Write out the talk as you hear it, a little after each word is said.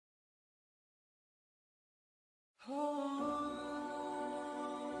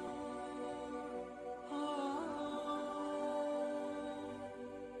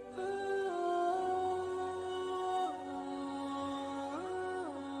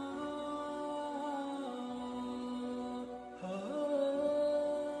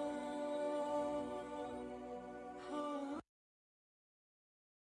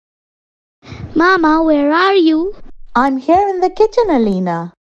Mama, where are you? I'm here in the kitchen,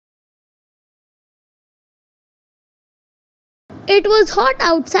 Alina. It was hot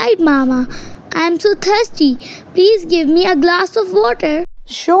outside, Mama. I am so thirsty. Please give me a glass of water.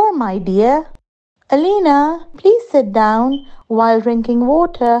 Sure, my dear. Alina, please sit down while drinking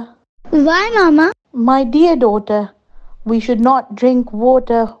water. Why, Mama? My dear daughter, we should not drink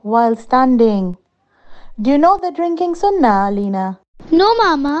water while standing. Do you know the drinking sunnah, Alina? No,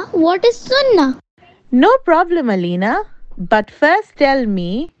 Mama. What is Sunnah? No problem, Alina. But first tell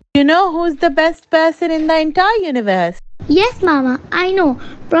me, do you know who's the best person in the entire universe? Yes, Mama. I know.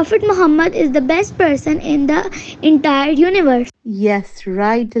 Prophet Muhammad is the best person in the entire universe. Yes,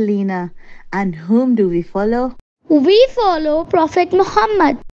 right, Alina. And whom do we follow? We follow Prophet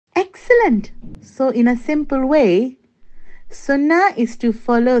Muhammad. Excellent. So, in a simple way, Sunnah is to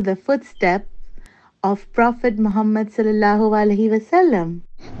follow the footsteps of Prophet Muhammad sallallahu alaihi wasallam.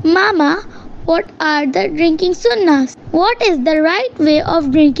 Mama, what are the drinking sunnahs? What is the right way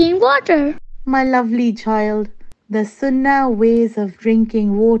of drinking water? My lovely child, the Sunnah ways of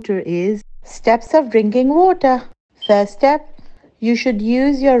drinking water is steps of drinking water. First step, you should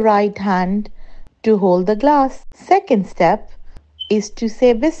use your right hand to hold the glass. Second step is to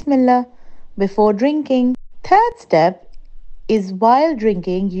say Bismillah before drinking. Third step is while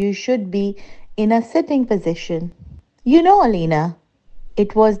drinking, you should be in a sitting position. You know, Alina,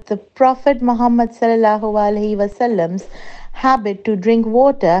 it was the Prophet Muhammad sallallahu alaihi wasallam's habit to drink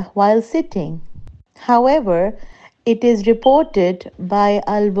water while sitting. However, it is reported by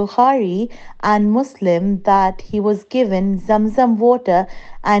Al-Bukhari and Muslim that he was given Zamzam water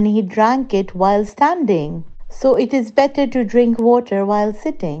and he drank it while standing. So it is better to drink water while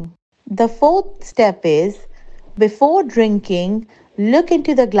sitting. The fourth step is, before drinking, look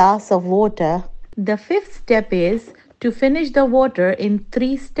into the glass of water. The fifth step is to finish the water in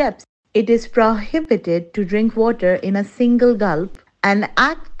 3 steps. It is prohibited to drink water in a single gulp, an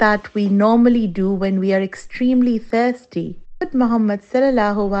act that we normally do when we are extremely thirsty. Prophet Muhammad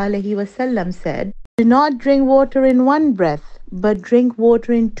sallallahu alaihi wasallam said, "Do not drink water in one breath, but drink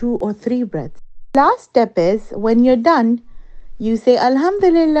water in 2 or 3 breaths." Last step is, when you're done, you say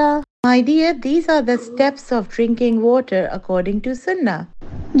Alhamdulillah. My dear, these are the steps of drinking water according to Sunnah.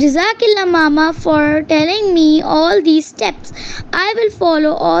 Jazakillah, Mama, for telling me all these steps. I will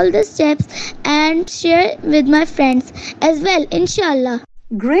follow all the steps and share with my friends as well, inshallah.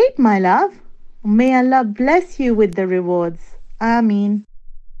 Great, my love. May Allah bless you with the rewards. Ameen.